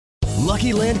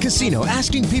Lucky Land Casino,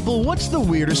 asking people, what's the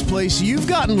weirdest place you've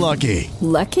gotten lucky?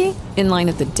 Lucky? In line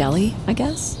at the deli, I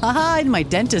guess? Aha, in my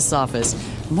dentist's office.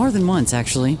 More than once,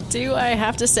 actually. Do I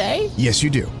have to say? Yes, you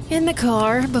do. In the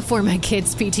car before my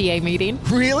kids' PTA meeting.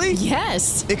 Really?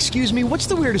 Yes. Excuse me, what's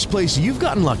the weirdest place you've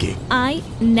gotten lucky? I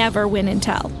never win and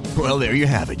tell. Well, there you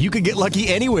have it. You can get lucky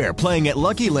anywhere, playing at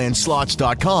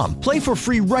LuckyLandSlots.com. Play for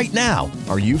free right now.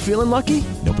 Are you feeling lucky?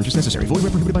 No purchase necessary. Void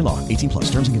where prohibited by law. 18 plus.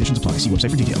 Terms and conditions apply. See website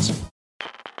for details.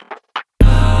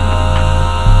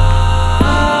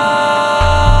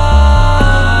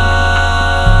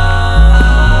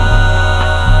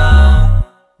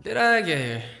 Did I get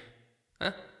here?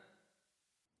 Huh?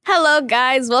 Hello,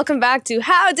 guys. Welcome back to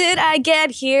How Did I Get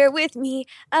Here with me,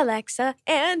 Alexa,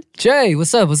 and Jay,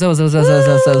 what's up? What's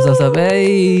up?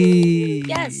 Hey.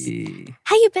 Yes.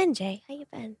 How you been, Jay? How you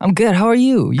been? I'm good. How are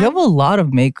you? You have a lot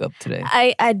of makeup today.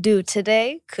 I do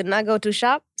today. Could not go to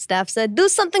shop. Staff said, do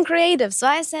something creative. So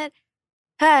I said,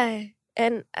 hi.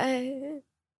 And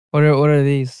What are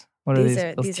these? What are These these?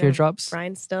 are- Those these are teardrops?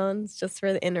 rhinestones just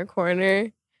for the inner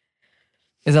corner.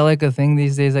 Is that like a thing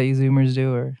these days that you Zoomers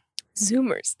do, or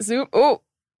Zoomers. Oh.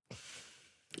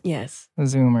 Yes. the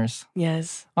Zoomers?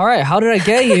 Yes. All right. How did I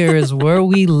get here? Is where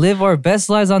we live our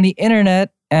best lives on the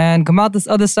internet and come out this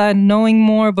other side knowing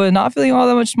more, but not feeling all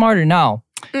that much smarter. Now,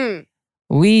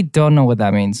 we don't know what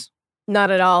that means. Not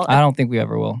at all. I don't think we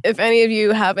ever will. If any of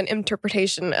you have an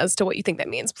interpretation as to what you think that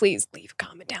means, please leave a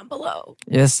comment down below.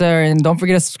 Yes, sir. And don't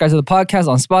forget to subscribe to the podcast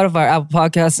on Spotify or Apple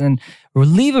Podcasts and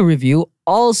leave a review.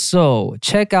 Also,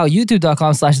 check out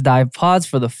youtube.com/divepods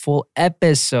for the full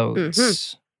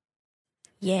episodes.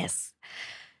 Yes.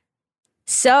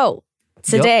 So,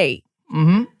 today,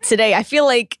 I feel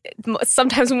like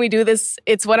sometimes when we do this,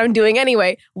 it's what I'm doing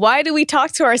anyway. Why do we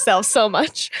talk to ourselves so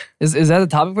much? Is that the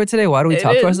topic for today? Why do we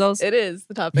talk to ourselves? It is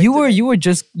the topic. You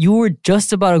were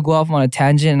just about to go off on a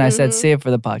tangent, and I said save it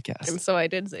for the podcast. And so I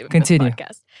did say it Continue. for the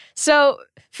podcast. So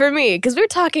for me, because we're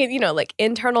talking, like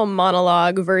internal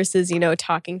monologue versus,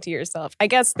 talking to yourself. I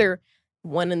guess they're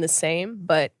one and the same,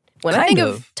 but when I think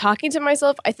of talking to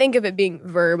myself, I think of it being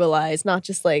verbalized, not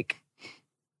just like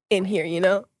in here,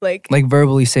 like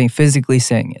verbally saying, physically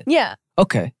saying it. yeah.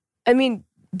 Okay. I mean,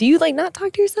 do you not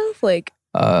talk to yourself? Like,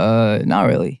 Not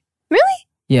really. really?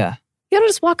 Yeah. You don't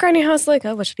just walk around your house like,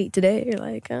 oh, what should I eat today? You're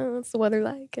like, oh, what's the weather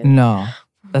like? And No,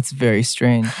 that's very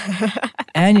strange.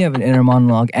 And you have an inner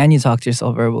monologue, and you talk to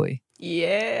yourself verbally.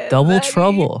 yeah. Double buddy.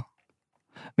 trouble.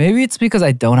 Maybe it's because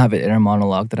I don't have an inner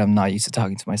monologue that I'm not used to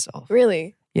talking to myself.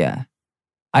 Really? Yeah.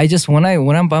 I just when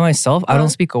I'm by myself, I don't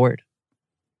speak a word.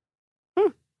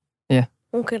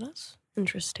 Okay, that's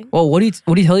interesting. Well, what do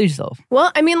you tell yourself?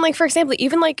 Well, I mean, like, for example,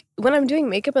 even like when I'm doing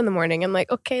makeup in the morning, I'm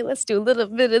like, okay, let's do a little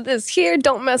bit of this here.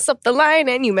 Don't mess up the line.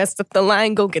 And you messed up the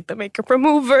line. Go get the makeup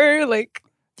remover. Like,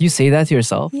 Do you say that to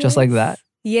yourself just like that?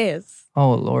 Yes.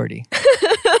 Oh lordy.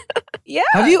 Yeah.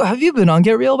 Have you been on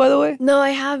Get Real, by the way? No,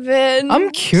 I haven't.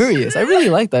 I'm curious. I really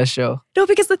like that show. No,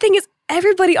 because the thing is,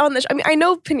 everybody on the show, I mean, I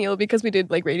know Peniel because we did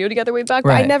like radio together way back, but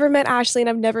I Right. never met Ashley and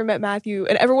I've never met Matthew.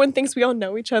 And everyone thinks we all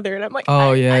know each other. And I'm like,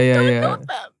 Oh, I yeah. don't know them.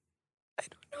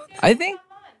 I think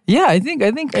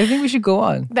we should go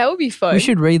on. That would be fun. We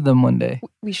should raid them one day.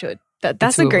 We should.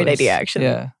 That's The a two great of us. idea, actually.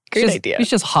 Yeah. Great Just- idea. We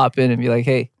should just hop in and be like,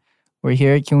 hey, we're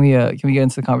here. Can we get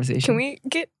into the conversation? Can we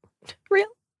get real?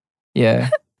 Yeah.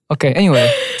 Okay. Anyway,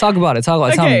 talk about it. Tell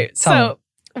me. So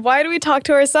why do we talk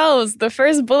to ourselves? The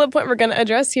first bullet point we're going to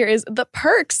address here is the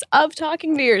perks of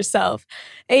talking to yourself.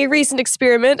 A recent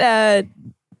experiment at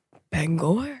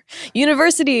Bangor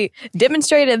University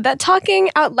demonstrated that talking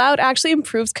out loud actually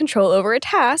improves control over a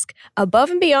task above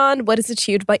and beyond what is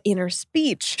achieved by inner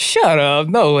speech. Shut up.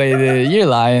 No way, dude. You're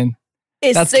lying.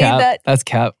 Is That's saying cap. that. That's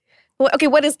cap. Well, okay,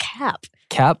 what is cap?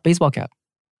 Cap? Baseball cap.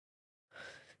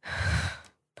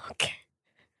 Okay.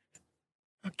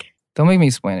 Okay. Don't make me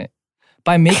explain it.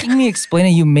 By making me explain it,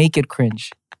 you make it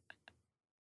cringe.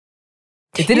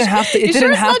 It didn't have to. It You didn't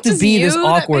sure it's have not to just be you this that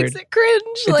awkward. makes it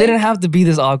cringe. It didn't have to be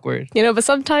this awkward. But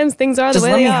sometimes things are Just the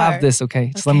way let me they have are. this,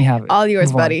 okay? Just let me have it. All yours,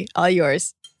 Move on. buddy. All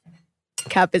yours.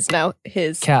 Cap is now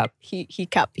his. Cap. He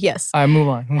cap. Yes. All right, move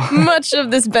on. Much of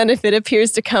this benefit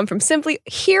appears to come from simply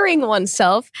hearing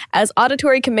oneself, as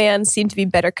auditory commands seem to be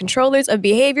better controllers of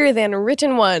behavior than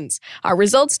written ones. Our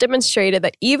results demonstrated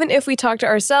that even if we talk to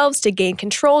ourselves to gain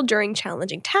control during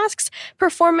challenging tasks,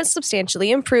 performance substantially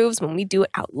improves when we do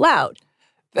it out loud.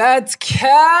 That's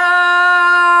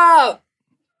cap.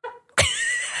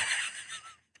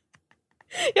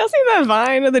 Y'all seen that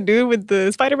Vine of the dude with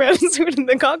the Spider-Man suit and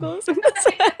the goggles?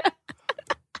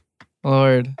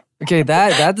 Lord. Okay,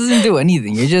 that doesn't do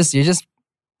anything. You're just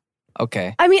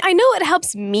okay. I mean, I know it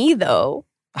helps me though.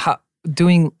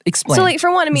 explain. So, like,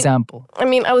 for one, example. I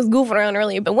was goofing around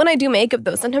earlier, but when I do makeup,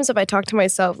 though, sometimes if I talk to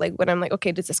myself, like, when I'm like,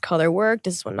 okay, does this color work?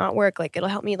 Does this one not work? Like, it'll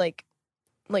help me, like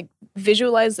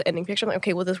visualize the ending picture. I'm like,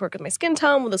 okay, will this work with my skin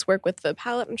tone? Will this work with the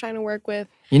palette I'm trying to work with?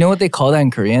 You know what they call that in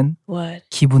Korean? What?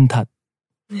 기분 탓.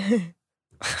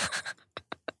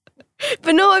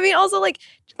 But no, also, like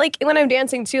when I'm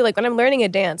dancing, too, like, when I'm learning a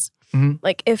dance,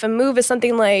 like, if a move is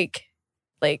something like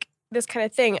this kind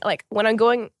of thing, like, when I'm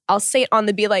going, I'll say it on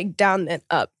the beat, like, down and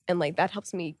up, and, like, that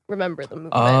helps me remember the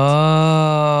movement.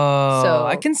 Oh. So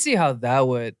I can see how that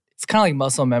would... It's kind of like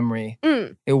muscle memory.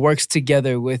 It works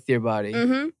together with your body.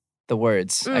 The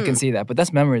words. I can see that. But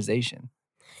that's memorization.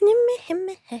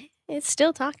 It's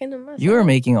still talking to myself. You are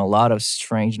making a lot of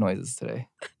strange noises today.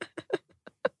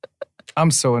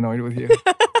 I'm so annoyed with you.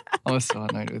 I'm so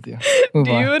annoyed with you. Move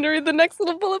Do on. you want to read the next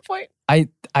little bullet point?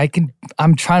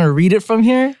 I'm trying to read it from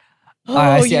here. Oh,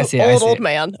 I see old it.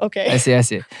 man. Okay. I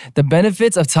see. The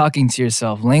benefits of talking to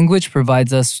yourself. Language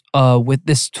provides us with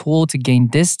this tool to gain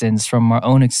distance from our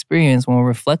own experience when we're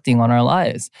reflecting on our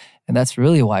lives. And that's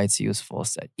really why it's useful,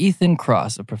 said Ethan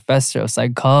Cross, a professor of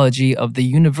psychology of the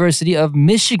University of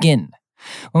Michigan.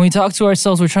 When we talk to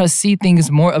ourselves, we're trying to see things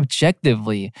more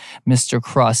objectively, Mr.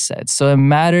 Cross said. So it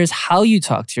matters how you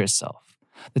talk to yourself.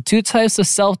 The two types of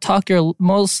self-talk you're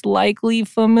most likely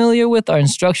familiar with are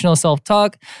instructional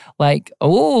self-talk, like,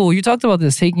 oh, you talked about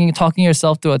this, talking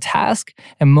yourself through a task,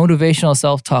 and motivational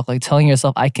self-talk, like telling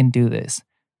yourself, I can do this.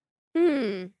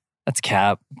 That's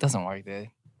cap. It doesn't work, dude.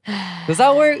 Does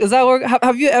that work?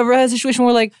 Have you ever had a situation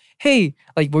where, like, hey,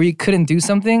 like, where you couldn't do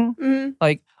something?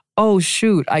 Like, oh,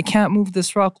 shoot, I can't move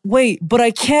this rock. Wait, but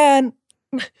I can.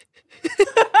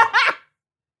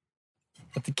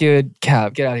 That's a good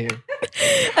cap. Get out of here.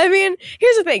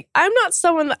 Here's the thing. I'm not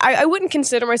someone that I wouldn't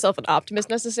consider myself an optimist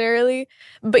necessarily.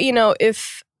 But,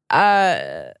 if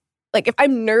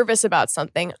I'm nervous about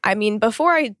something,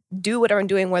 before I do whatever I'm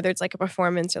doing, whether it's like a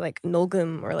performance or like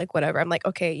Nolgum or like whatever, I'm like,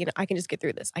 okay, I can just get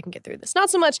through this. I can get through this. Not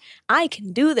so much I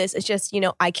can do this. It's just,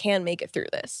 I can make it through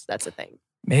this. That's the thing.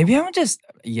 Maybe I'm just,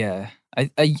 yeah.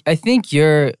 I think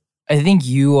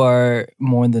you are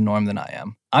more the norm than I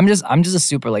am. I'm just a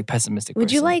super like pessimistic Would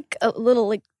person. you like a little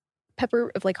like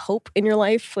pepper of like hope in your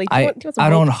life? Like, I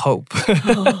don't hope.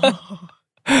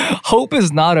 Hope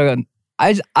is not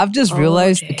I've just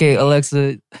realized, okay,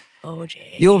 Alexa,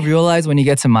 you'll realize when you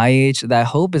get to my age that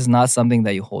hope is not something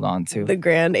that you hold on to. The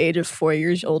grand age of 4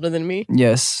 years older than me.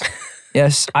 Yes.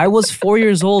 Yes. I was 4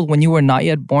 years old when you were not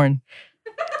yet born.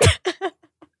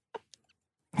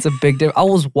 It's a big difference. I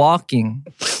was walking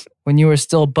when you were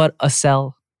still but a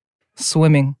cell.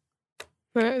 Swimming.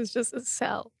 It was just a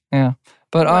cell. Yeah.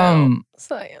 But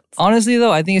science. Honestly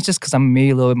though, I think it's just because I'm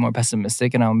maybe a little bit more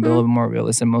pessimistic and I'm a little bit more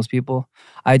realistic than most people.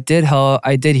 I did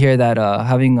hear that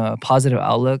having a positive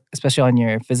outlook, especially on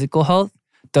your physical health,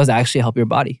 does actually help your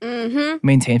body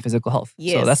maintain physical health.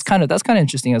 Yes. So that's kind of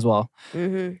interesting as well.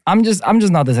 I'm just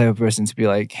not the type of person to be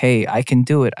like, hey, I can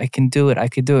do it,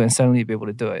 and suddenly be able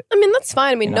to do it. That's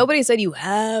fine. Nobody said you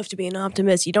have to be an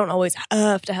optimist. You don't always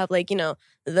have to have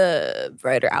the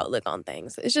brighter outlook on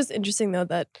things. It's just interesting though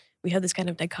that we have this kind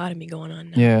of dichotomy going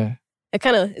on now. Yeah. It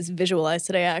kind of is visualized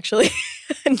today, actually.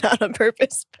 Not on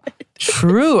purpose. But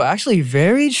True. Actually,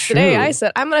 very true. today I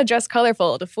said, I'm going to dress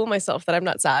colorful to fool myself that I'm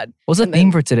not sad. What's the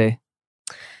theme for today?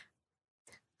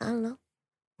 I don't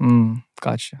know.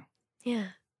 Gotcha. Yeah.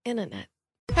 Internet.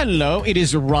 Hello, it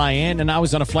is Ryan, and I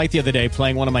was on a flight the other day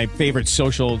playing one of my favorite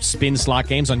social spin slot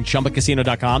games on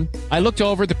ChumbaCasino.com. I looked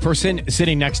over at the person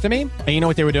sitting next to me, and you know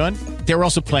what they were doing? They were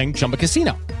also playing Chumba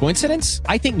Casino. Coincidence?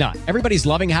 I think not. Everybody's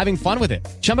loving having fun with it.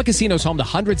 Chumba Casino is home to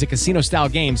hundreds of casino-style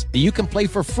games that you can play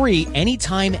for free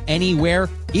anytime, anywhere,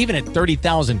 even at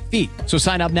 30,000 feet. So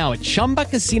sign up now at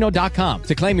ChumbaCasino.com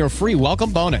to claim your free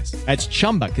welcome bonus. That's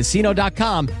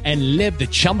ChumbaCasino.com and live the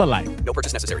Chumba life. No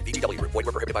purchase necessary. VGW. Void where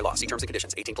prohibited by law. See terms and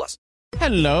conditions. 18+.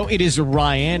 Hello, it is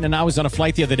Ryan, and I was on a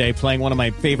flight the other day playing one of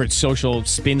my favorite social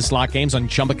spin slot games on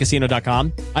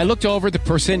ChumbaCasino.com. I looked over at the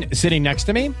person sitting next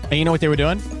to me, and you know what they were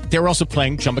doing? They were also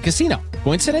playing Chumba Casino.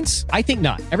 Coincidence? I think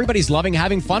not. Everybody's loving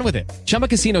having fun with it. Chumba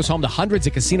Casino is home to hundreds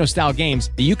of casino-style games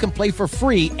that you can play for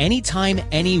free anytime,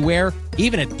 anywhere,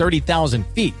 even at 30,000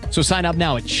 feet. So sign up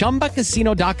now at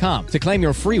ChumbaCasino.com to claim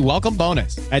your free welcome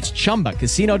bonus. That's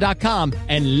ChumbaCasino.com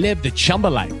and live the Chumba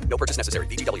life. No purchase necessary.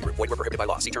 VGW. Void where prohibited by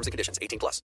law. See terms and conditions.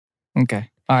 18+. Okay.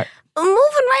 All right. Moving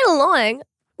right along.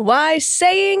 Why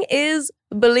saying is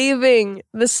believing.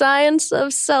 The science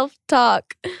of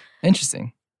self-talk.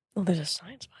 Interesting. Well, there's a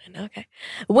science behind it. Okay.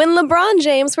 When LeBron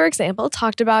James, for example,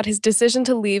 talked about his decision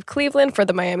to leave Cleveland for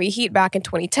the Miami Heat back in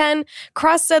 2010,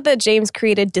 Cross said that James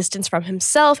created distance from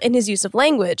himself in his use of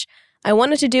language. I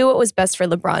wanted to do what was best for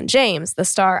LeBron James, the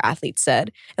star athlete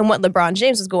said, and what LeBron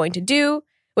James was going to do.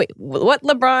 What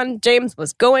LeBron James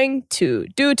was going to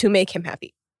do to make him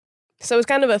happy. So it's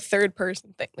kind of a third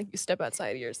person thing. Like you step outside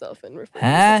of yourself and refer to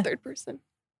yourself third person.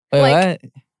 Wait, like,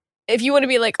 what? If you want to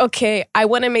be like, okay, I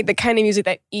want to make the kind of music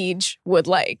that each would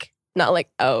like. Not like,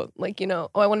 I want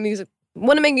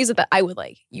to make music that I would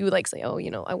like. You would like say, I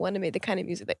want to make the kind of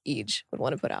music that each would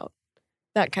want to put out.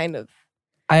 That kind of.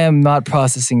 I am not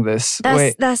processing this.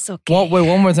 That's okay. Wait,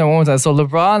 one more time. So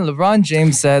LeBron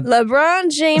James said. LeBron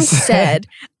James said,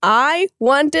 I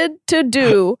wanted to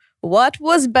do what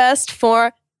was best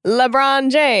for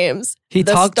LeBron James.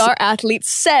 The star athlete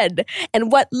said,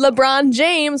 and what LeBron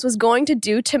James was going to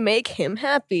do to make him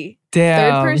happy.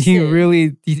 Damn, third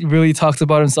person. he really talks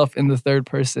about himself in the third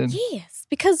person. Yes,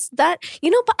 because that,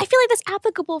 but I feel like that's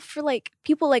applicable for like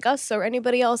people like us or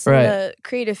anybody else in the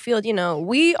creative field.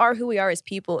 We are who we are as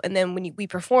people, and then when we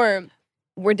perform,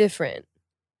 we're different.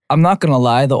 I'm not gonna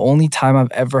lie, the only time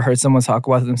I've ever heard someone talk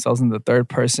about themselves in the third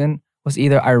person was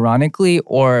either ironically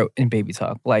or in baby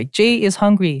talk. Like, Jay is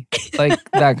hungry. Like,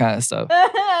 that kind of stuff.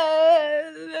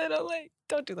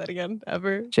 Don't do that again,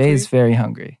 ever. Jay is very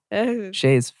hungry.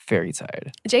 Jay is very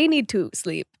tired. Jay need to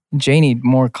sleep. Jay need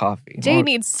more coffee. Jay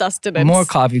needs sustenance. More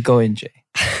coffee. Go in, Jay.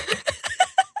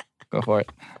 Go for it.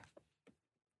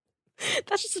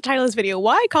 That's just the title of this video.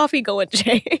 Why coffee go in,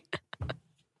 Jay?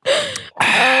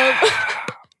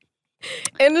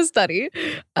 In a study,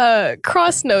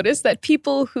 Cross noticed that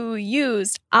people who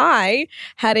used I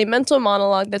had a mental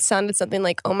monologue that sounded something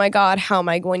like, oh my God, how am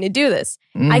I going to do this?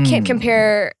 I can't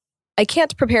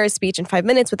prepare a speech in 5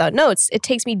 minutes without notes. It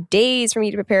takes me days for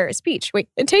me to prepare a speech.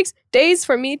 It takes days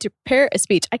for me to prepare a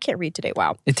speech. I can't read today.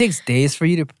 Wow. It takes days for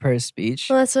you to prepare a speech?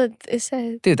 Well, that's what it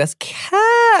said. Dude, that's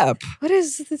cap. What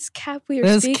is this cap we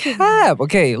are speaking? That's cap.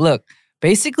 Okay, look.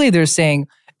 Basically, they're saying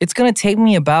it's going to take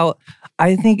me about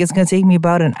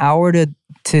an hour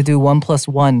to do 1 +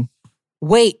 1.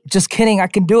 Wait, just kidding. I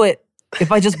can do it.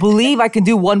 If I just believe I can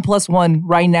do 1 + 1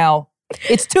 right now.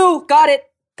 It's 2. Got it.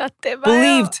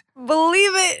 Believed.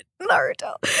 Believe it,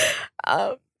 Naruto.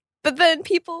 But then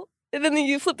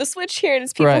you flip the switch here, and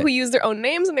it's people who use their own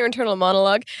names in their internal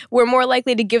monologue were more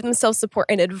likely to give themselves support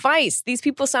and advice. These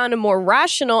people sounded more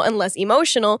rational and less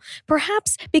emotional,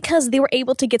 perhaps because they were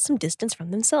able to get some distance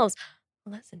from themselves.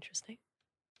 Well, that's interesting.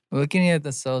 Looking at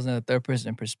themselves in a third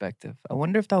person perspective. I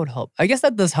wonder if that would help. I guess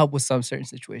that does help with some certain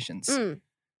situations.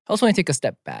 Helps when you take a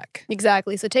step back.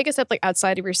 Exactly. So take a step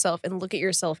outside of yourself and look at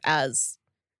yourself as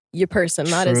your person,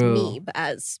 not as me, but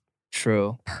as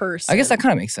person. I guess that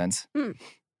kind of makes sense.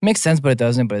 Makes sense, but it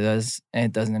doesn't. But it does, and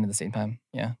it doesn't at the same time.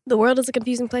 Yeah. The world is a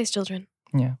confusing place, children.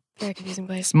 Yeah. Very confusing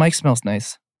place. This mic smells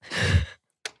nice.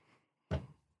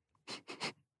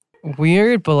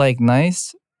 Weird, but like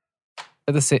nice.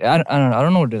 At the same, I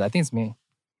don't know what it is. I think it's me.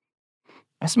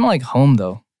 I smell like home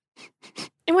though.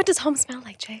 And what does home smell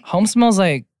like, Jay? Home smells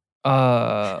like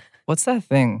what's that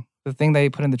thing? The thing that you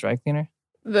put in the dry cleaner?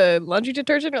 The laundry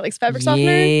detergent or like fabric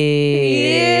softener?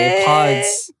 Yeah.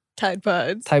 Pods. Tide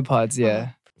Pods. Tide Pods,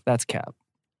 yeah. That's cap.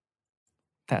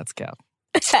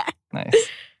 Nice.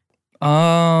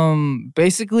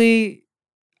 Basically,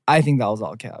 I think that was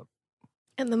all cap.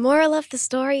 And the moral of the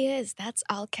story is that's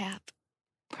all cap.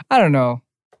 I don't know.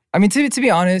 I mean, to be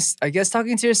honest, I guess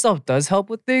talking to yourself does help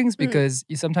with things because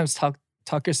you sometimes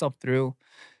talk yourself through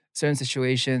certain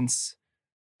situations.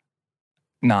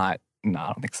 No, I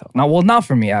don't think so. Not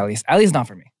for me, at least. At least not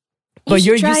for me. But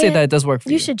you say that it does work for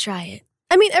you. You should try it.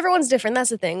 I mean, everyone's different. That's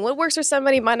the thing. What works for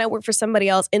somebody might not work for somebody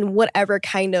else in whatever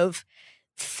kind of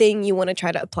thing you want to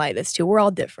try to apply this to. We're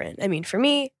all different. I mean, for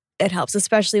me, it helps,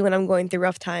 especially when I'm going through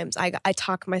rough times. I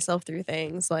talk myself through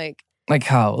things like... Like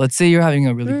how? Let's say you're having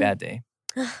a really bad day.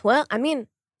 Well, I mean,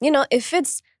 if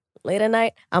it's late at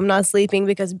night, I'm not sleeping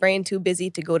because brain too busy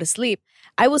to go to sleep.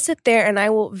 I will sit there and I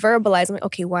will verbalize. I'm like,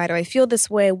 okay, why do I feel this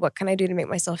way? What can I do to make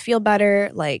myself feel better?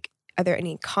 Like, are there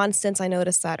any constants I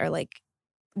notice that are like,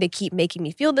 they keep making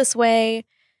me feel this way?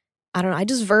 I don't know. I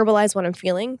just verbalize what I'm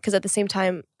feeling because at the same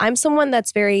time, I'm someone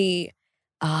that's very,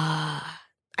 I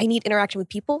need interaction with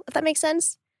people, if that makes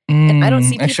sense. And I don't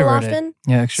see people often.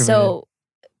 Yeah, extroverted. So,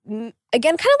 again,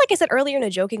 kind of like I said earlier in a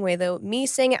joking way, though, me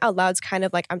saying it out loud is kind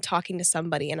of like I'm talking to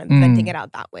somebody and I'm venting it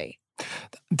out that way.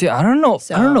 Dude, I don't know.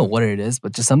 I don't know what it is,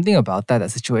 but just something about that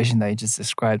situation that you just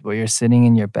described where you're sitting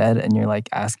in your bed and you're like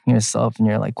asking yourself and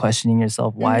you're like questioning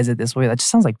yourself, why is it this way? That just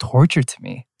sounds like torture to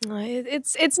me.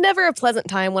 It's never a pleasant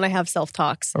time when I have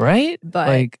self-talks. Right? But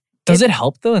like, does it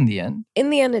help though in the end?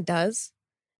 In the end, it does.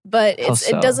 But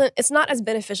it's not as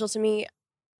beneficial to me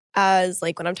as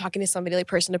like when I'm talking to somebody like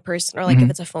person to person or like if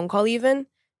it's a phone call even.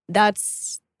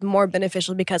 That's more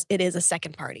beneficial because it is a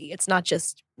second party. It's not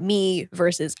just me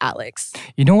versus Alex.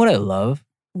 You know what I love?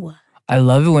 What? I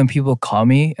love it when people call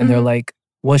me and they're like,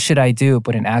 what should I do?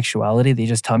 But in actuality, they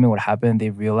just tell me what happened. They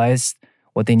realized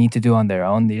what they need to do on their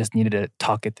own. They just needed to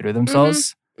talk it through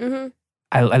themselves.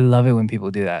 I love it when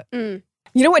people do that. You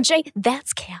know what, Jay?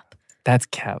 That's cap. That's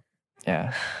cap.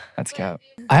 Yeah, that's cap.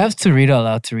 I have to read out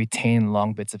loud to retain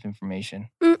long bits of information.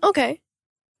 Okay.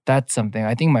 That's something.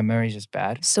 I think my memory is just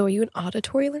bad. So are you an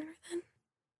auditory learner then?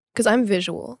 Because I'm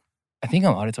visual. I think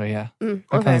I'm auditory, yeah. My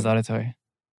Okay. cousin's auditory.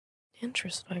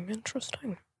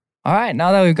 Interesting. All right,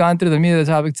 now that we've gone through the meat of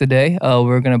the topic today,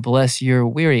 we're going to bless your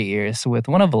weary ears with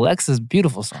one of Alexa's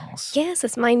beautiful songs. Yes,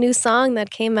 it's my new song that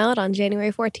came out on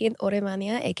January 14th,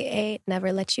 Oremania, aka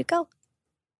Never Let You Go.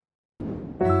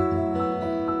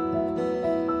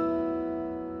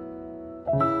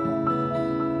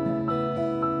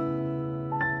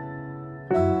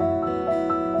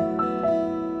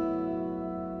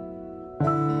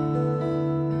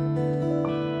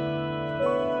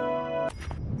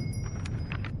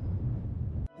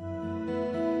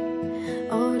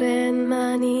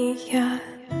 오랜만이야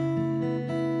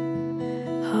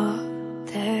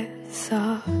어때서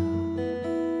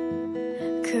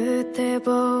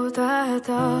그때보다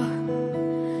더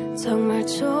정말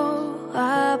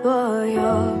좋아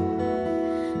보여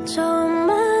처음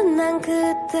만난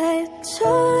그때처럼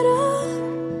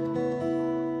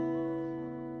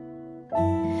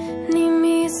네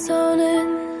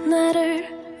미소는 나를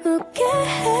웃게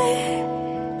해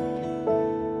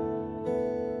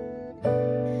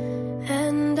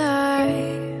And I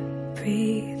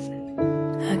breathe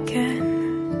again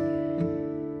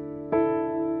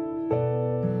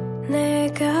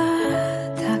내가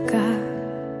다가갈게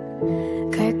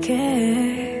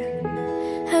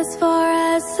As far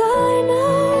as I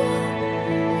know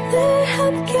늘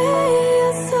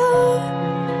함께였어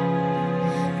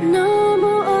너무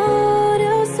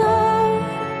어려서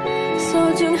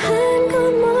소중한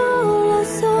건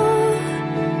몰랐어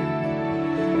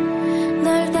널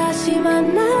다시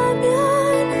만나면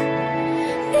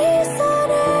네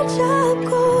손을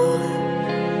잡고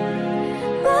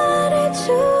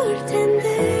말해줄 텐데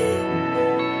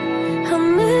I'll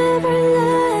never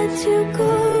let you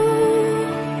go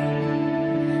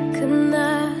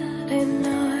그날의 널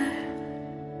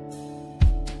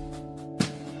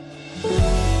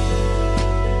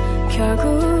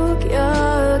결국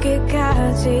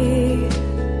여기까지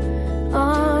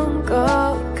온 것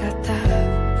같아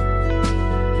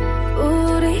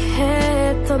우리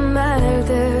했던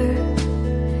말들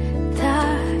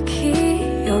다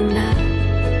기억나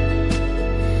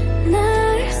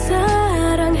날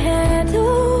사랑해도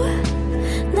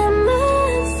나만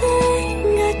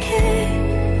생각해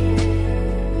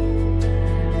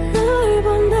널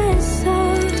보냈어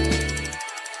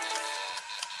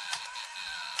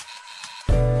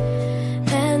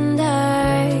And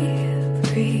I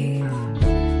breathe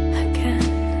again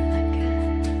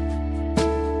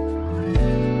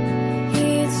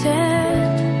이제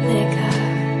내가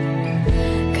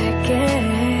갈게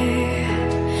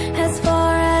As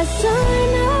far as I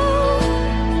know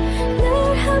늘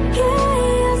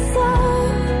함께였어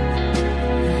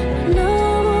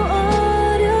너무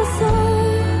어려서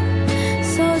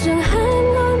소중한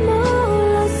걸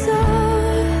몰랐어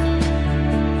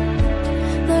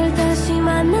널 다시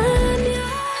만나면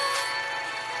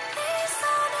네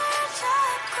손을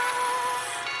잡고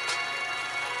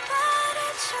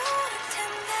말해줄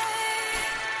텐데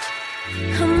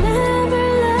I'll never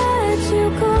let you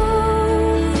go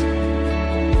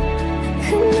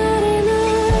그날의 날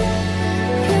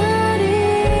별이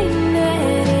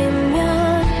내리면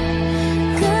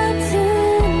같은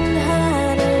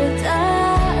하늘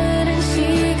다른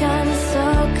시간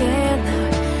속에 널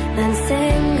난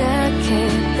생각해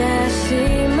다시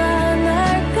말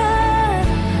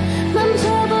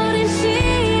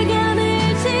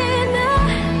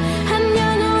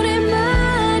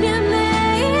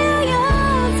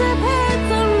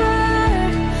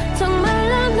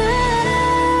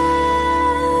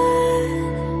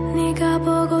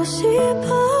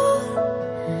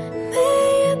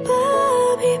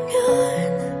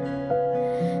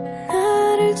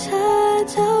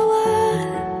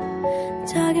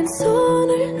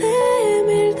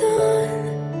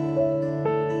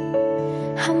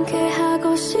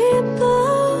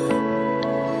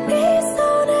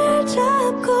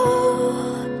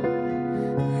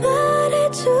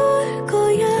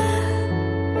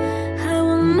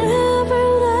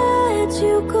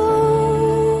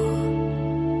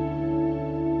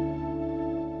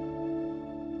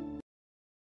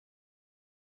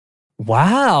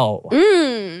Wow.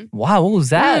 Wow, what was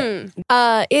that?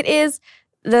 It is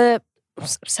the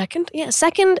second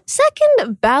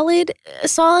ballad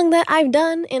song that I've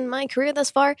done in my career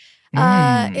thus far.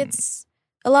 It's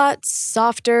a lot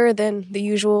softer than the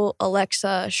usual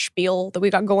Alexa spiel that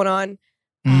we got going on.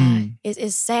 It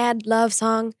is sad love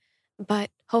song,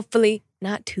 but hopefully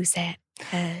not too sad.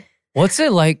 What's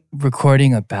it like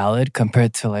recording a ballad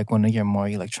compared to like one of your more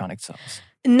electronic songs?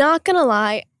 Not gonna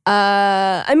lie.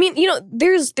 I mean,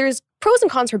 there's pros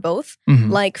and cons for both.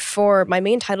 Like for my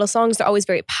main title songs, they're always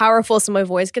very powerful, so my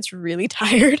voice gets really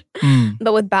tired.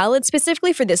 But with ballads,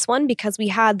 specifically for this one, because we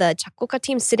had the Chakoka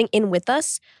team sitting in with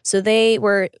us, so they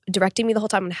were directing me the whole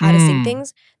time on how to sing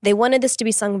things. They wanted this to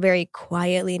be sung very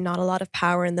quietly, not a lot of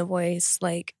power in the voice,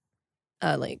 like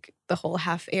the whole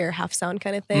half air, half sound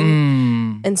kind of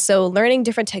thing. And so learning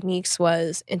different techniques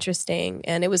was interesting,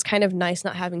 and it was kind of nice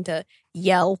not having to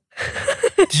yell.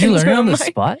 Did you learn it on the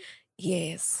spot?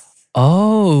 Yes.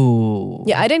 Oh.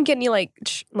 Yeah, I didn't get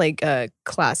any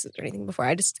classes or anything before.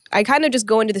 I kind of just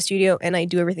go into the studio and I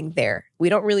do everything there. I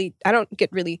don't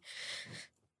get really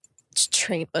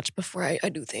trained much before I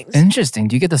do things. Interesting.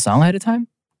 Do you get the song ahead of time?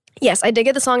 Yes, I did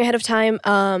get the song ahead of time.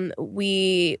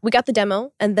 We got the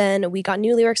demo and then we got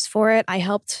new lyrics for it. I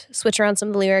helped switch around some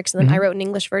of the lyrics and then I wrote an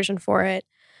English version for it.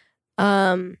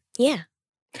 Yeah.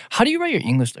 How do you write your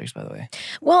English lyrics, by the way?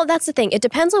 Well, that's the thing. It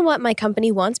depends on what my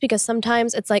company wants because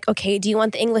sometimes it's like, okay, do you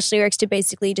want the English lyrics to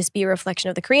basically just be a reflection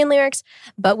of the Korean lyrics?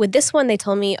 But with this one, they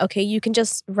told me, okay, you can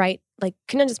just write like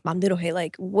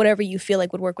whatever you feel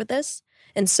like would work with this.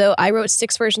 And so I wrote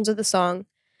 6 versions of the song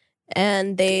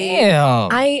and Damn.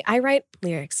 I write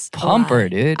lyrics. Pumper,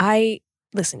 dude.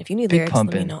 Listen, if you need Big lyrics,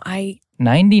 pumping. let me know.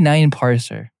 99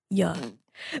 parser. Yeah.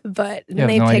 But You have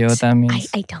they no picked, idea what that means?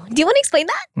 I don't. Do you want to explain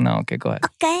that? No, okay, go ahead.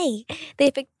 Okay. They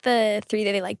picked the 3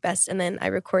 that they liked best, and then I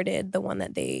recorded the one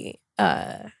that they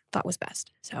thought was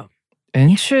best. So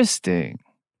Interesting.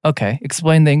 Okay,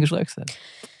 explain the English lyrics then.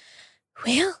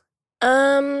 Well,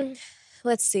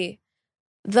 let's see.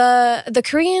 The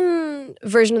Korean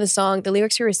version of the song, the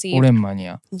lyrics we received.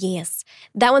 오랜만이야. Yes.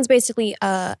 That one's basically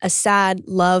a sad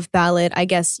love ballad. I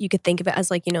guess you could think of it as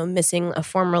like, missing a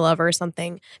former lover or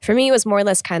something. For me, it was more or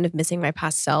less kind of missing my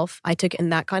past self. I took it in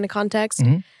that kind of context.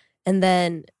 And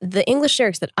then the English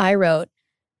lyrics that I wrote,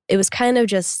 it was kind of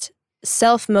just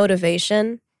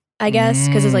self-motivation, I guess.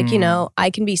 Because it's like, I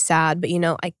can be sad, but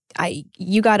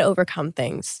you got to overcome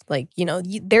things. Like,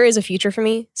 there is a future for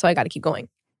me, so I got to keep going.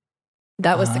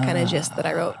 That was the kind of gist that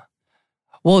I wrote.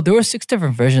 Well, there were 6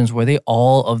 different versions. Were they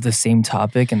all of the same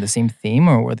topic and the same theme,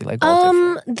 or were they like all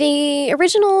different? The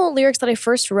original lyrics that I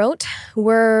first wrote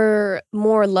were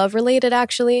more love related,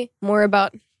 actually, more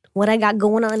about what I got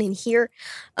going on in here.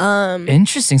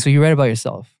 Interesting. So you write about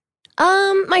yourself.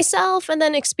 Myself, and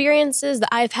then experiences that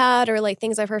I've had or like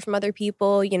things I've heard from other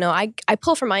people. I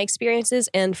pull from my experiences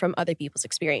and from other people's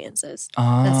experiences.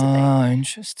 That's the thing.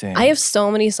 Interesting. I have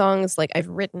so many songs like I've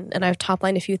written and I've top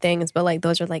lined a few things, but like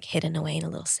those are like hidden away in a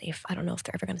little safe. I don't know if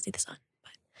they're ever gonna see the sun.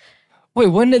 Wait,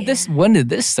 when did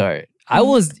this start?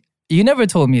 You never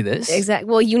told me this. Exactly.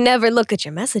 Well, you never look at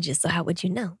your messages, so how would you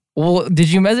know? Well, did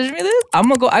you message me this? I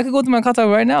could go to my contact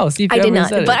right now. See if I you did ever not,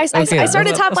 said but it. I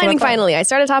started top lining finally. I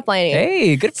started top lining.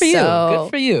 Hey, good for you. Good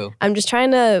for you. I'm just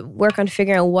trying to work on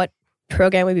figuring out what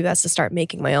program would be best to start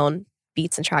making my own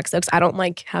beats and tracks. Because I don't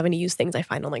like having to use things I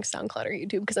find on like SoundCloud or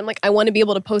YouTube. Because I'm like, I want to be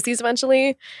able to post these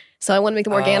eventually, so I want to make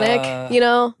them organic.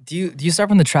 Do you start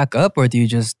from the track up, or do you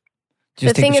just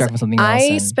the take thing the is, track from something else?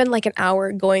 I spend like an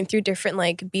hour going through different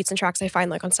like beats and tracks I find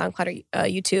like on SoundCloud or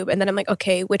YouTube, and then I'm like,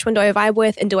 okay, which one do I vibe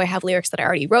with, and do I have lyrics that I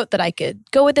already wrote that I could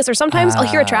go with this? Or sometimes I'll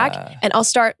hear a track and I'll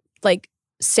start like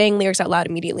saying lyrics out loud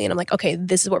immediately, and I'm like, okay,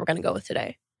 this is what we're gonna go with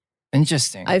today.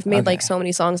 Interesting. I've made like so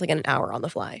many songs like in an hour on the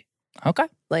fly. Okay.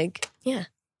 Like, yeah.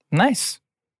 Nice.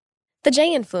 The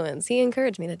Jay influence. He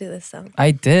encouraged me to do this, so.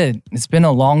 I did. It's been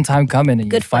a long time coming,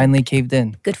 and you finally caved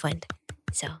in. Good find.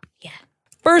 So, yeah.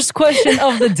 First question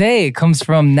of the day comes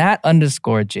from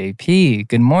Nat_JP.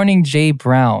 Good morning, Jay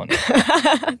Brown.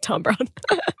 Tom Brown.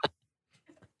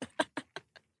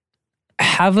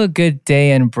 Have a good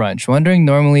day and brunch. Wondering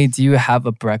normally, do you have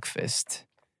a breakfast?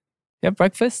 You have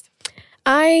breakfast?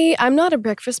 I'm not a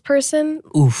breakfast person.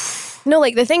 Oof. No,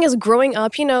 like the thing is growing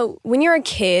up, when you're a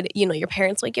kid, your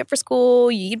parents wake you up for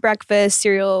school, you eat breakfast,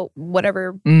 cereal,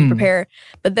 whatever you prepare.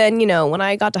 But then, when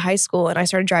I got to high school and I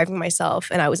started driving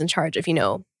myself and I was in charge of,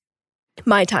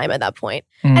 my time at that point,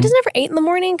 I just never ate in the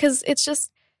morning because it's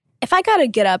just, if I got to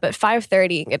get up at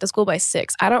 5:30 and get to school by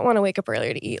 6, I don't want to wake up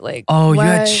earlier to eat. Like, you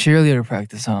had cheerleader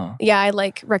practice, huh? Yeah, I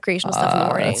like recreational stuff in the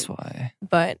morning. That's why.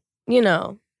 But,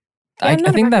 I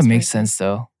think that makes sense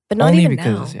though. But not only even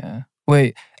because, now. yeah.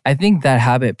 Wait, I think that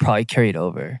habit probably carried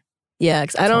over. Yeah,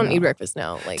 because I don't now. eat breakfast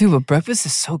now. Like, Dude, but breakfast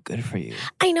is so good for you.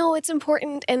 I know it's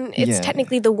important and it's Yeah.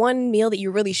 technically the one meal that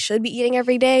you really should be eating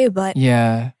every day, but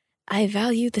Yeah. I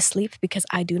value the sleep because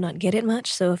I do not get it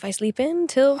much. So if I sleep in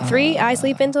till 3, I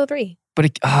sleep in till 3.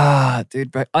 But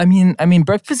dude, I mean,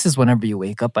 breakfast is whenever you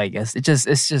wake up. I guess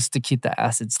it's just to keep the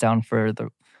acids down for the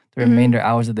remainder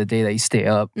hours of the day that you stay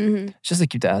up. Mm-hmm. It's just to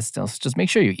keep the acids down. So just make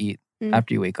sure you eat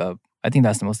after you wake up. I think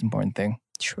that's the most important thing.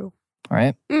 True. All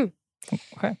right. Mm.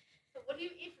 Okay.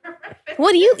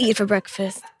 What do you eat for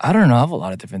breakfast? I don't know. I have a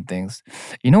lot of different things.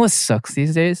 You know what sucks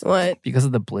these days? What? Because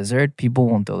of the blizzard, people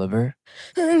won't deliver.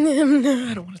 I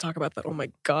don't want to talk about that. Oh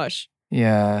my gosh.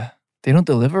 Yeah, they don't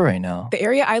deliver right now. The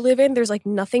area I live in, there's like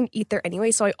nothing to eat there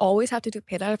anyway. So I always have to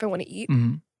pay that if I want to eat.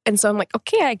 Mhm. And so I'm like,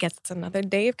 okay, I guess it's another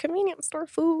day of convenience store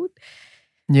food.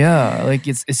 Yeah, like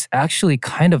it's actually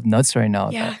kind of nuts right now.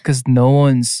 Yeah. Because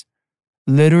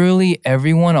literally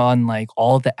everyone on like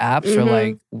all the apps are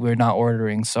like, we're not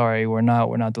ordering, sorry, we're not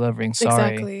delivering,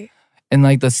 sorry. Exactly. And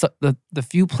like the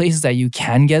few places that you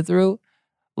can get through,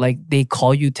 like they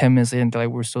call you 10 minutes later and they're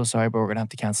like, we're so sorry, but we're gonna have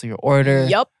to cancel your order.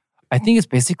 Yep. I think it's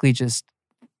basically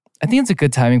I think it's a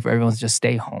good timing for everyone to just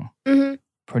stay home. Mm-hmm.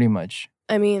 Pretty much.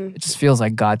 I mean, It just feels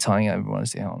like God telling everyone to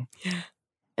stay home.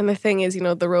 and the thing is,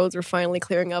 the roads were finally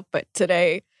clearing up, but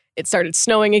today it started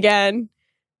snowing again.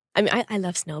 I mean, I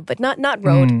love snow, but not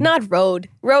road. Not road.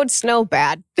 Road snow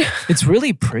bad. It's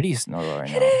really pretty snow though right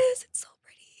now. It is. It's so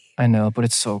pretty. I know, but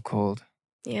it's so cold.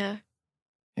 Yeah.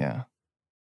 Yeah.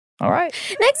 All right.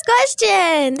 Next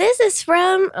question. This is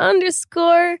from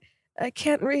 _. I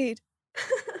can't read.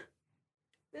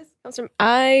 This comes from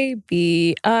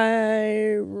IBIROUNKE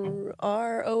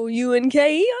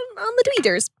on the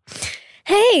tweeters.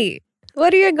 Hey,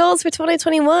 what are your goals for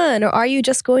 2021? Or are you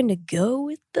just going to go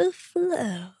with the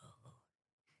flow?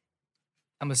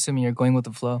 I'm assuming you're going with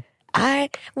the flow.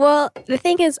 Well, the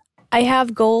thing is, I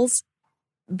have goals,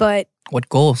 but What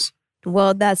goals?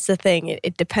 well, that's the thing.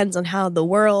 It depends on how the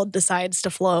world decides to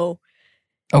flow.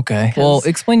 Okay. Well,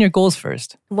 explain your goals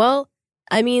first. Well,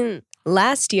 I mean,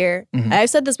 last year, I've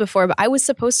said this before, but I was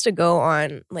supposed to go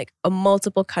on like a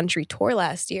multiple country tour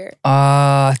last year.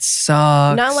 It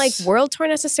sucks. Not like world tour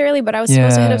necessarily, but I was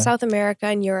supposed to hit Yeah. up South America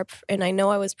and Europe. And I know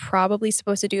I was probably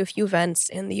supposed to do a few events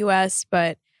in the US,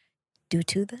 but due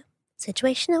to the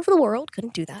situation of the world,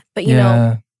 couldn't do that. But you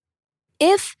know,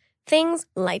 if things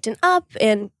lighten up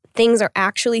and things are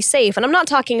actually safe, and I'm not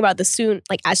talking about as soon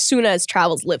as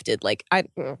travel's lifted, like I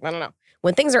don't know,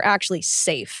 when things are actually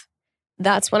safe,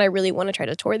 that's when I really want to try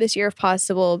to tour this year if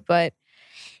possible. But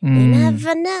you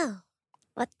never know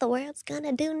what the world's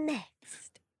gonna do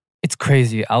next. It's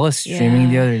crazy. I was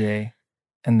streaming the other day,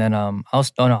 and then I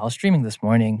was streaming this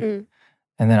morning,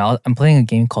 and then I'm playing a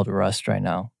game called Rust right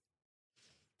now.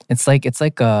 It's like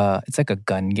a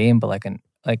gun game, but like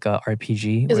a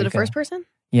RPG. Is it a first person?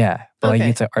 Yeah, but like Okay.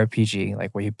 it's an RPG,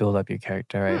 like where you build up your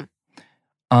character, right?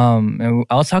 And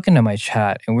I was talking to my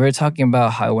chat, and we were talking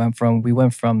about how we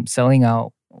went from selling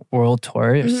out world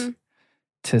tours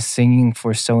to singing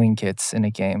for sewing kits in a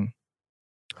game.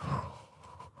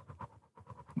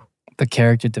 The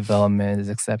character development is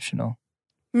exceptional.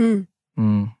 Dang.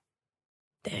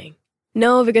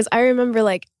 No, because I remember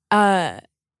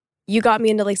you got me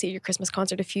into like say your Christmas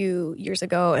concert a few years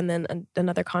ago, and then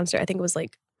another concert. I think it was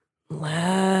like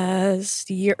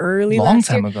early Long last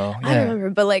time year. ago. I Yeah. remember,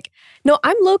 but no,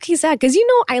 I'm low key sad because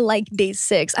I like Day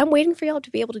 6. I'm waiting for y'all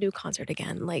to be able to do a concert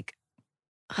again.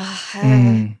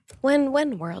 When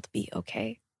world be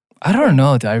okay? I don't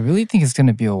know. I really think it's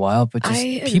gonna be a while, but just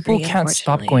I people agree, can't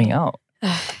stop unfortunately. going out.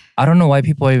 I don't know why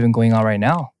people are even going out right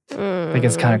now. Like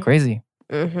it's kind of crazy.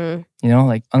 Mm-hmm. You know,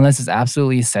 like unless it's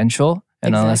absolutely essential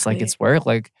and unless like Exactly. it's work,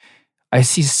 like I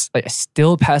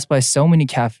still pass by so many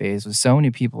cafes with so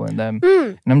many people in them.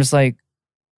 And I'm just like,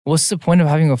 what's the point of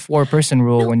having a 4-person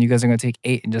rule when you guys are going to take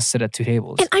 8 and just sit at 2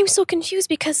 tables? And I'm so confused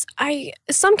because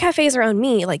some cafes around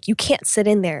me, like you can't sit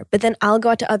in there, but then I'll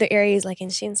go out to other areas like in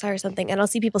Shinsai or something and I'll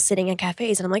see people sitting in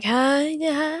cafes and I'm like,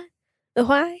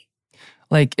 why?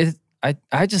 Like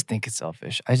I just think it's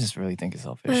selfish. I just really think it's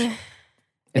selfish.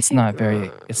 It's not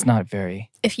very.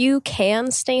 If you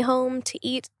can stay home to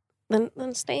eat, then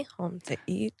stay home to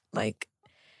eat. Like,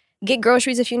 get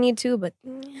groceries if you need to, but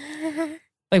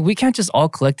Like we can't just all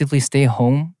collectively stay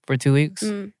home for 2 weeks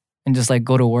and just like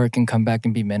go to work and come back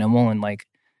and be minimal and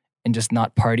and just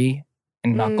not party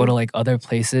and not go to like other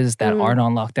places that aren't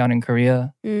on lockdown in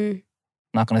Korea.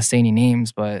 Not gonna say any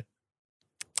names, but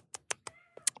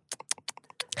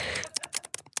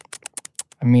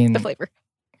I mean, the flavor.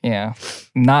 yeah,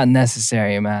 not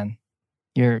necessary, man.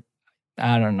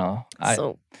 I don't know.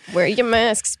 So wear your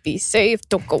masks, be safe,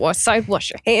 don't go outside, wash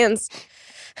your hands.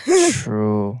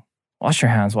 True. Wash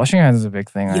your hands. Washing your hands is a big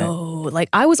thing, right? Yo, like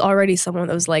I was already someone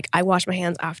that was like, I wash my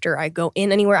hands after I go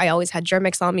in anywhere. I always had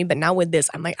Germ-X on me, but now with this,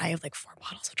 I'm like, I have like 4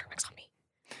 bottles of Germ-X on me.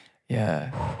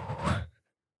 Yeah.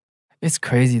 It's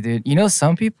crazy, dude. You know,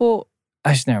 some people...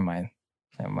 Actually, never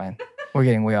mind. We're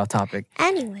getting way off topic.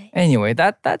 Anyway,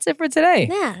 that's it for today.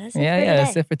 Yeah, that's it for today.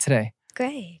 That's it for today.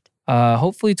 Great.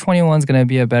 Hopefully 21's going to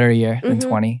be a better year than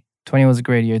 20. 20 was a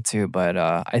great year too, but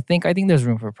I think there's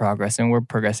room for progress, and we're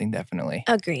progressing definitely.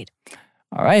 Agreed.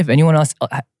 All right. If anyone else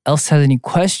has any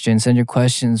questions, send your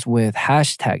questions with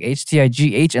hashtag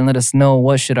HTIGH and let us know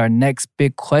what should our next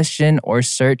big question or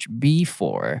search be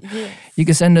for. Yes. You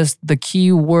can send us the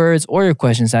keywords or your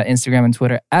questions at Instagram and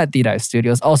Twitter at DDive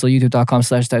Studios. Also,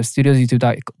 youtube.com/Dive Studios,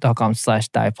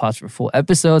 youtube.com/DivePods for full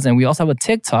episodes. And we also have a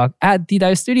TikTok at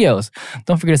DDive Studios.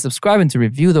 Don't forget to subscribe and to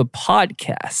review the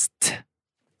podcast.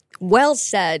 Well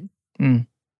said.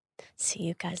 See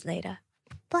you guys later.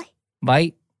 Bye.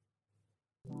 Bye.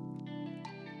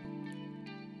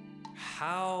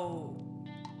 How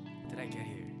did I get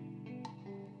here?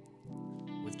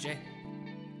 With Jay.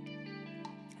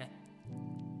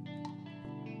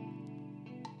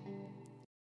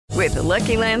 With the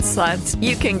Lucky Land Slots,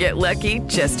 you can get lucky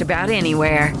just about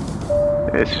anywhere.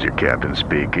 This is your captain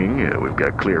speaking. We've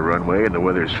got clear runway and the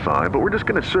weather's fine, but we're just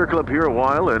going to circle up here a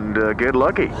while and get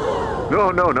lucky. No,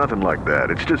 nothing like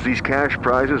that. It's just these cash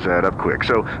prizes add up quick.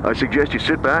 So I suggest you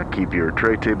sit back, keep your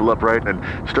tray table upright, and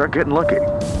start getting lucky.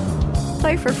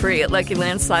 Play for free at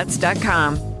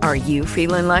LuckyLandSlots.com. Are you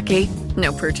feeling lucky?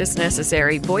 No purchase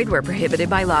necessary. Void where prohibited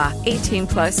by law.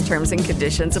 18+ terms and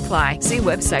conditions apply. See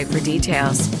website for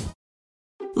details.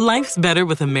 Life's better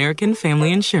with American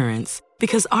Family Insurance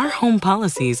because our home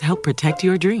policies help protect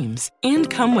your dreams and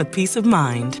come with peace of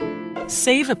mind.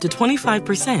 Save up to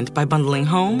 25% by bundling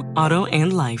home, auto,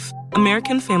 and life.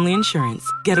 American Family Insurance.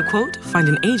 Get a quote, find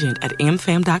an agent at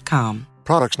amfam.com.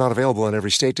 Products not available in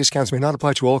every state. Discounts may not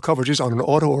apply to all coverages on an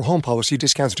auto or home policy.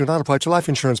 Discounts do not apply to life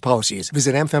insurance policies.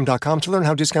 Visit amfam.com to learn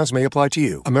how discounts may apply to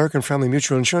you. American Family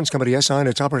Mutual Insurance Company, SI, and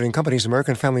its operating companies,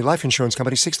 American Family Life Insurance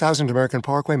Company, 6000 American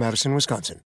Parkway, Madison,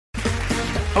 Wisconsin.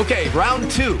 Okay, round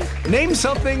 2. Name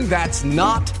something that's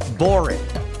not boring.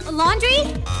 A laundry?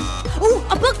 Ooh,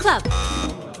 a book club.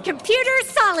 Computer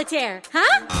solitaire,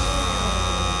 huh?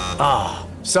 Ah,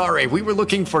 sorry, we were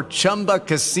looking for Chumba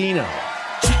Casino.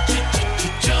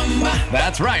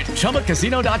 That's right.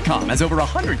 ChumbaCasino.com has over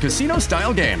 100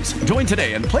 casino-style games. Join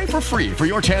today and play for free for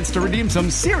your chance to redeem some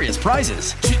serious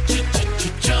prizes.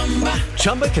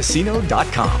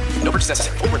 ChumbaCasino.com. No purchase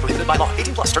necessary. Void where prohibited by law.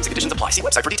 18+ terms and conditions apply. See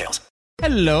website for details.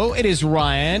 Hello, it is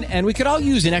Ryan, and we could all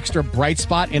use an extra bright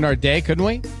spot in our day, couldn't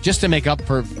we? Just to make up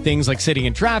for things like sitting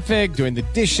in traffic, doing the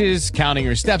dishes, counting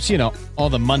your steps, you know, all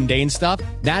the mundane stuff.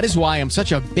 That is why I'm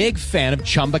such a big fan of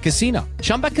Chumba Casino.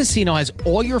 Chumba Casino has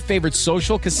all your favorite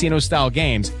social casino-style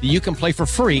games that you can play for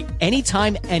free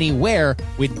anytime, anywhere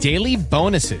with daily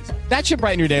bonuses. That should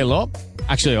brighten your day a little.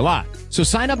 Actually, a lot. So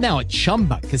sign up now at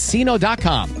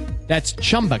ChumbaCasino.com. That's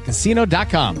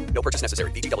ChumbaCasino.com. No purchase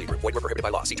necessary. VGW Group. Void where prohibited by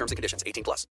law. See terms and conditions.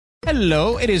 18+.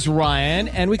 Hello, it is Ryan,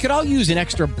 and we could all use an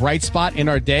extra bright spot in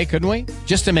our day, couldn't we?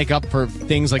 Just to make up for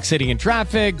things like sitting in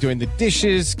traffic, doing the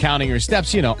dishes, counting your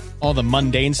steps, you know, all the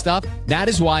mundane stuff. That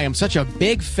is why I'm such a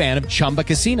big fan of Chumba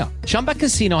Casino. Chumba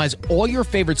Casino has all your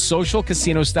favorite social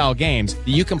casino-style games that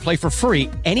you can play for free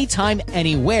anytime,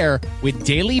 anywhere with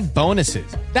daily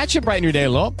bonuses. That should brighten your day a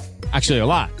little. Actually, a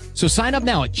lot. So sign up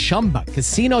now at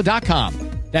ChumbaCasino.com.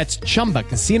 That's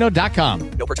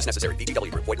ChumbaCasino.com. No purchase necessary.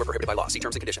 VGW Group. Void where prohibited by law. See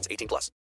terms and conditions. 18+.